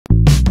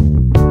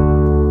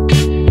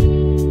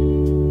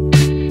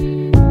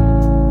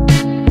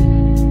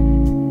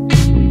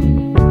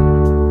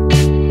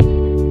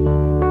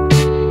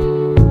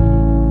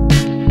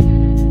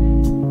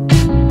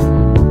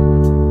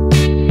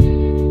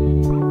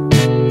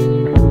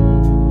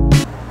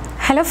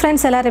Hello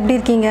friends, எல்லாரும் எப்படி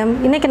இருக்கீங்க?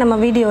 இன்னைக்கு நம்ம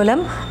வீடியோல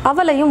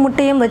அவலையும்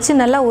முட்டையும் வச்சு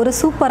நல்ல ஒரு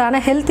சூப்பரான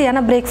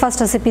ஹெல்தியான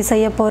பிரேக்ஃபாஸ்ட் ரெசிபி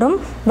செய்ய போறோம்.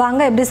 வாங்க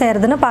எப்படி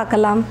செய்யறதுன்னு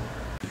பார்க்கலாம்.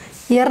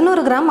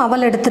 200 கிராம்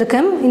அவல்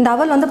எடுத்துர்க்கேன். இந்த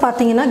அவல் வந்து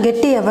பாத்தீங்கன்னா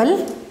கெட்டி அவல்.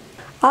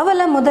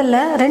 அவலை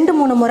முதல்ல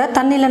 2-3 முறை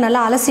தண்ணில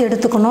நல்லா அலசி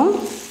எடுத்துக்கணும்.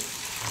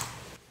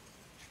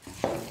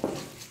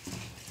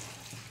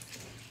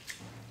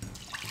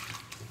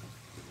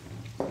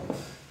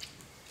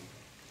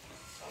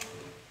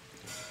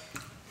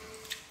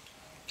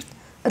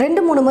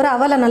 ரெண்டு மூணு முறை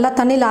அவலை நல்லா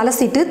தண்ணியில்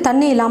அலசிட்டு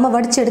தண்ணி இல்லாமல்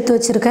வடித்து எடுத்து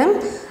வச்சுருக்கேன்.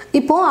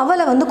 இப்போது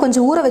அவலை வந்து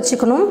கொஞ்சம் ஊற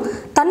வச்சுக்கணும்.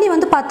 தண்ணி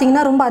வந்து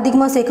பார்த்திங்கன்னா ரொம்ப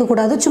அதிகமாக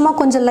சேர்க்கக்கூடாது. சும்மா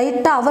கொஞ்சம்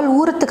லைட்டாக அவல்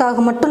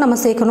ஊறத்துக்காக மட்டும் நம்ம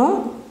சேர்க்கணும்.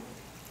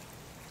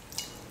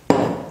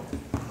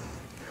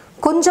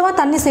 கொஞ்சமாக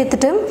தண்ணி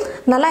சேர்த்துட்டு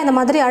நல்லா இந்த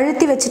மாதிரி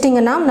அழுத்தி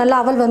வச்சிட்டிங்கன்னா நல்லா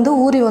அவல் வந்து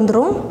ஊறி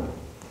வந்துடும்.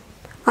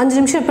 5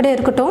 நிமிஷம் இப்படியே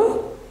இருக்கட்டும்.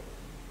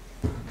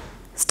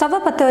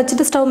 ஸ்டவ்வை பற்ற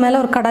வச்சுட்டு ஸ்டவ்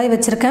மேலே ஒரு கடாய்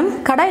வச்சுருக்கேன்.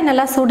 கடாய்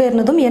நல்லா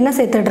சூடேறினதும் எண்ணெய்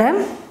சேர்த்துடுறேன்.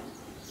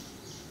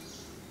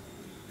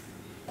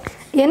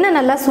 எண்ணெய்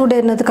நல்லா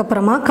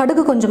சூடேறினதுக்கப்புறமா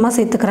கடுகு கொஞ்சமாக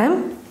சேர்த்துக்கிறேன்.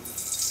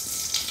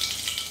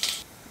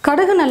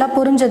 கடுகு நல்லா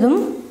பொரிஞ்சதும்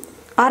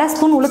 1/2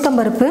 ஸ்பூன்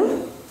உளுத்தம்பருப்பு,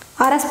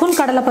 1/2 ஸ்பூன்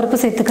கடலைப்பருப்பு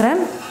சேர்த்துக்கிறேன்.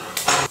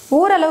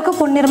 ஓரளவுக்கு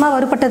பொன்னிறமாக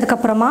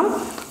வறுபட்டதுக்கப்புறமா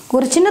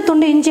ஒரு சின்ன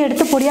துண்டு இஞ்சி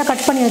எடுத்து பொடியாக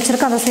கட் பண்ணி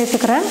வச்சுருக்கேன், அதை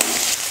சேர்த்துக்கிறேன்.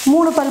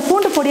 3 பல்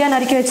பூண்டு பொடியாக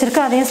நறுக்கி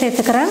வச்சுருக்கேன், அதையும்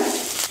சேர்த்துக்கிறேன்.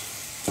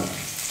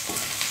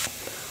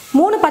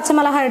 3 பச்சை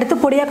மிளகாய் எடுத்து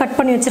பொடியாக கட்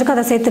பண்ணி வச்சுருக்கேன்,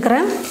 அதை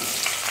சேர்த்துக்கிறேன்.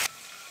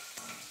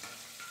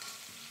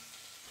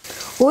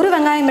 ஒரு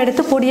வெங்காயம்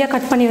எடுத்து பொடியாக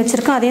கட் பண்ணி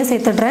வச்சுருக்கேன், அதையும்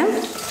சேர்த்துடுறேன்.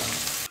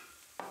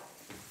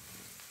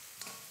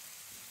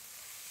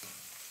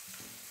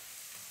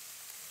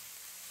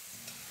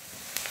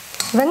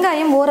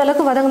 வெங்காயம்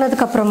ஓரளவுக்கு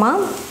வதங்கினதுக்கப்புறமா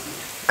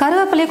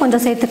கருவேப்பிலையை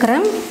கொஞ்சம்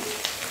சேர்த்துக்கிறேன்.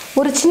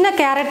 ஒரு சின்ன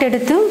கேரட்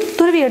எடுத்து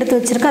துருவி எடுத்து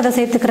வச்சுருக்கேன், அதை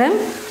சேர்த்துக்கிறேன்.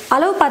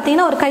 அளவு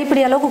பார்த்தீங்கன்னா ஒரு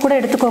கைப்பிடி அளவுக்கு கூட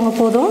எடுத்துக்கோங்க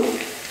போதும்.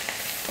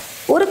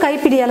 ஒரு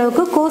கைப்பிடி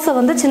அளவுக்கு கோஸை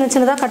வந்து சின்ன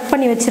சின்னதாக கட்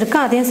பண்ணி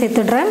வச்சுருக்கேன், அதையும்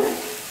சேர்த்துடுறேன்.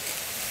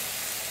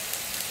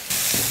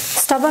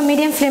 ஸ்டவ்வை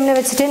மீடியம் ஃப்ளேமில்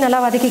வச்சுட்டு நல்லா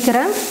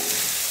வதக்கிக்கிறேன்.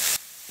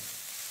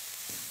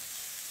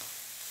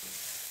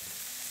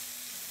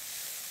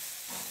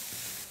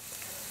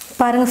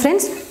 பாருங்கள்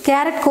ஃப்ரெண்ட்ஸ்,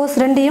 கேரட் கோஸ்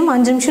ரெண்டையும்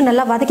 5 நிமிஷம்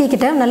நல்லா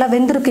வதக்கிக்கிட்டேன். நல்லா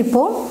வெந்திருக்கு.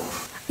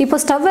 இப்போ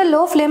ஸ்டவ்வை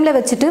லோ ஃப்ளேமில்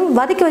வச்சுட்டு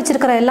வதக்கி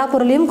வச்சுருக்கிற எல்லா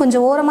பொருளையும்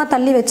கொஞ்சம் ஓரமாக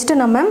தள்ளி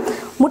வச்சுட்டு நம்ம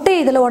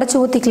முட்டையை இதில் உடச்சி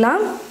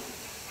ஊற்றிக்கலாம்.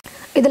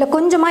 இதில்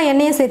கொஞ்சமாக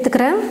எண்ணெயை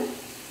சேர்த்துக்கிறேன்.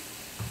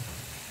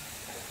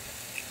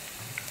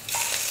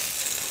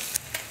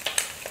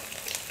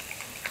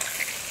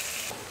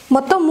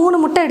 மொத்தம் 3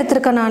 முட்டை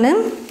எடுத்திருக்கேன் நான்.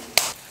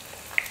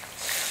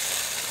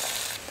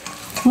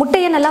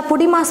 முட்டையை நல்லா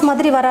பொடி மாஸ்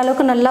மாதிரி வர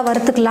அளவுக்கு நல்லா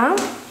வறுத்துக்கலாம்.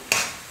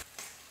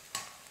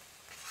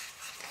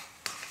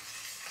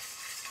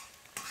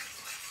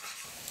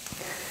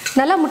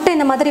 நல்லா முட்டை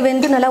இந்த மாதிரி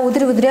வெந்து நல்லா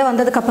உதிரி உதிரியாக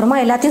வந்ததுக்கப்புறமா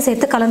எல்லாத்தையும்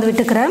சேர்த்து கலந்து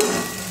விட்டுக்கிறேன்.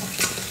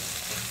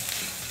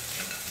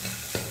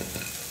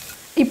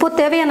 இப்போது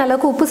தேவையான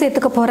அளவுக்கு உப்பு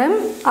சேர்த்துக்க போகிறேன்.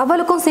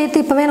 அவளுக்கும்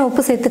சேர்த்து இப்போவே நான்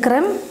உப்பு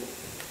சேர்த்துக்கிறேன்.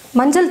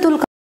 மஞ்சள் தூள்,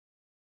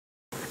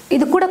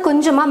 இது கூட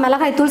கொஞ்சமாக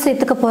மிளகாய் தூள்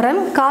சேர்த்துக்க போகிறேன்.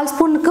 1/4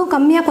 ஸ்பூனுக்கும்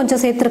கம்மியாக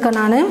கொஞ்சம் சேர்த்துருக்கேன்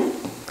நான்.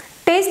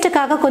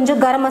 டேஸ்ட்டுக்காக கொஞ்சம்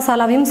கரம்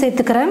மசாலாவையும்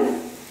சேர்த்துக்கிறேன்.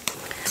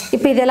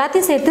 இப்போ இது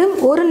எல்லாத்தையும் சேர்த்து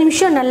 1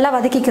 நிமிஷம் நல்லா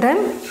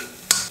வதக்கிக்கிறேன்.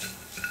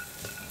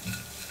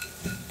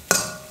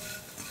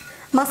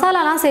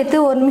 மசாலாலாம் சேர்த்து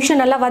 1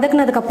 நிமிஷம் நல்லா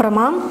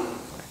வதக்குனதுக்கப்புறமா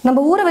நம்ம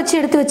ஊற வச்சு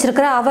எடுத்து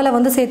வச்சுருக்கிற அவலை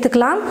வந்து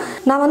சேர்த்துக்கலாம்.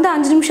 நான் வந்து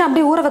 5 நிமிஷம்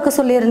அப்படியே ஊற வைக்க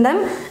சொல்லியிருந்தேன்.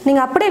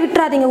 நீங்கள் அப்படியே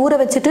விட்டுறாதீங்க. ஊற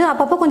வச்சுட்டு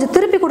அப்பப்போ கொஞ்சம்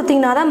திருப்பி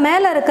கொடுத்தீங்கன்னா தான்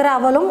மேலே இருக்கிற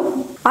அவலும்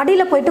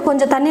அடியில் போயிட்டு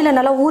கொஞ்சம் தண்ணியில்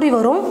நல்லா ஊறி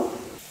வரும்.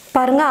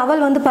 பாருங்கள்,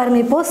 அவல் வந்து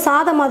பாருங்கள் இப்போது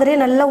சாதம் மாதிரியே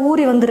நல்லா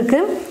ஊறி வந்திருக்கு.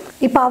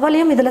 இப்போ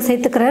அவலையும் இதில்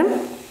சேர்த்துக்கிறேன்.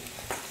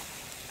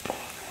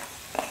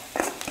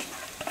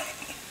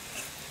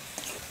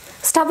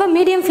 ஸ்டவ்வை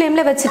மீடியம்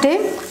ஃப்ளேமில் வச்சுட்டு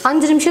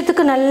 5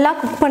 நிமிஷத்துக்கு நல்லா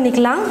குக்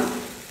பண்ணிக்கலாம்.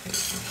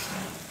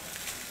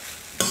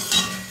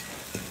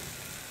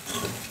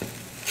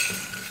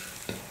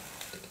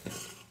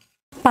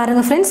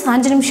 பாருங்கள் ஃப்ரெண்ட்ஸ்,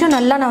 5 நிமிஷம்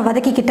நல்லா நான்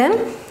வதக்கிக்கிட்டேன்.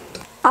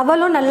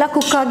 அவளும் நல்லா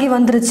குக் ஆகி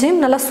வந்துருச்சு.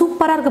 நல்லா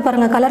சூப்பராக இருக்குது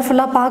பாருங்கள்,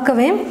 கலர்ஃபுல்லாக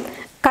பார்க்கவே.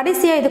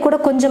 கடைசியாக இது கூட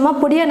கொஞ்சமாக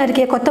பொடியாக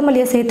நறுக்கிய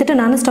கொத்தமல்லியை சேர்த்துட்டு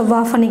நான் ஸ்டவ்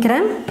ஆஃப்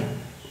பண்ணிக்கிறேன்.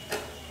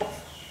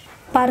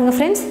 பாருங்கள்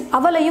ஃப்ரெண்ட்ஸ்,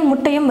 அவலையும்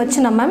முட்டையும் வச்சு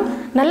நம்ம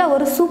நல்ல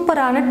ஒரு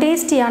சூப்பரான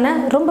டேஸ்டியான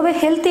ரொம்பவே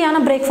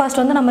ஹெல்த்தியான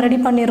பிரேக்ஃபாஸ்ட் வந்து நம்ம ரெடி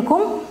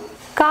பண்ணியிருக்கோம்.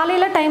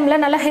 காலையில்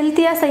டைமில் நல்லா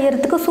ஹெல்த்தியாக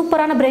செய்யறதுக்கு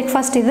சூப்பரான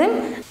பிரேக்ஃபாஸ்ட் இது.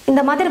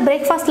 இந்த மாதிரி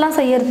பிரேக்ஃபாஸ்ட்லாம்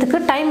செய்யறதுக்கு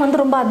டைம்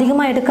வந்து ரொம்ப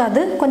அதிகமாக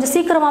எடுக்காது. கொஞ்சம்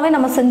சீக்கிரமாகவே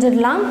நம்ம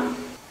செஞ்சிடலாம்.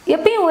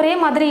 எப்பயும் ஒரே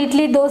மாதிரி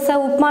இட்லி, தோசை,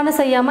 உப்புமானு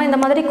செய்யாமல் இந்த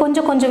மாதிரி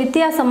கொஞ்சம் கொஞ்சம்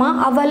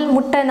வித்தியாசமாக அவல்,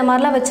 முட்டை இந்த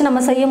மாதிரிலாம் வச்சு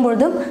நம்ம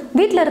செய்யும்பொழுது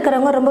வீட்டில்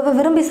இருக்கிறவங்க ரொம்பவே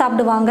விரும்பி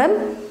சாப்பிடுவாங்க.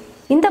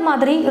 இந்த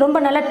மாதிரி ரொம்ப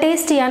நல்ல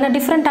டேஸ்டியான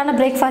டிஃப்ரெண்ட்டான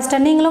பிரேக்ஃபாஸ்ட்டை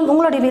நீங்களும்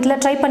உங்களுடைய வீட்டில்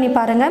ட்ரை பண்ணி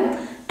பாருங்கள்.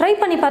 ட்ரை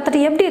பண்ணி பார்த்துட்டு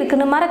எப்படி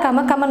இருக்குன்னு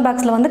மறக்காமல் கமெண்ட்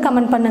பாக்ஸில் வந்து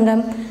கமெண்ட்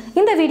பண்ணுங்கள்.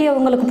 இந்த வீடியோ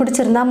உங்களுக்கு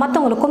பிடிச்சிருந்தா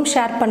மற்றவங்களுக்கும்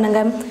ஷேர்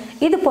பண்ணுங்கள்.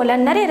 இது போல்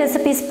நிறைய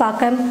ரெசிபிஸ்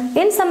பார்க்க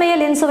என்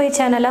சமையல் என் சுவை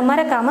சேனலை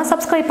மறக்காமல்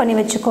சப்ஸ்கிரைப் பண்ணி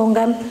வச்சுக்கோங்க.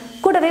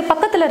 கூடவே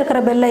பக்கத்தில் இருக்கிற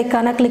பெல்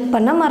ஐக்கானை கிளிக்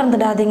பண்ண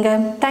மறந்துடாதீங்க.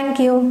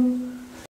 தேங்க்யூ.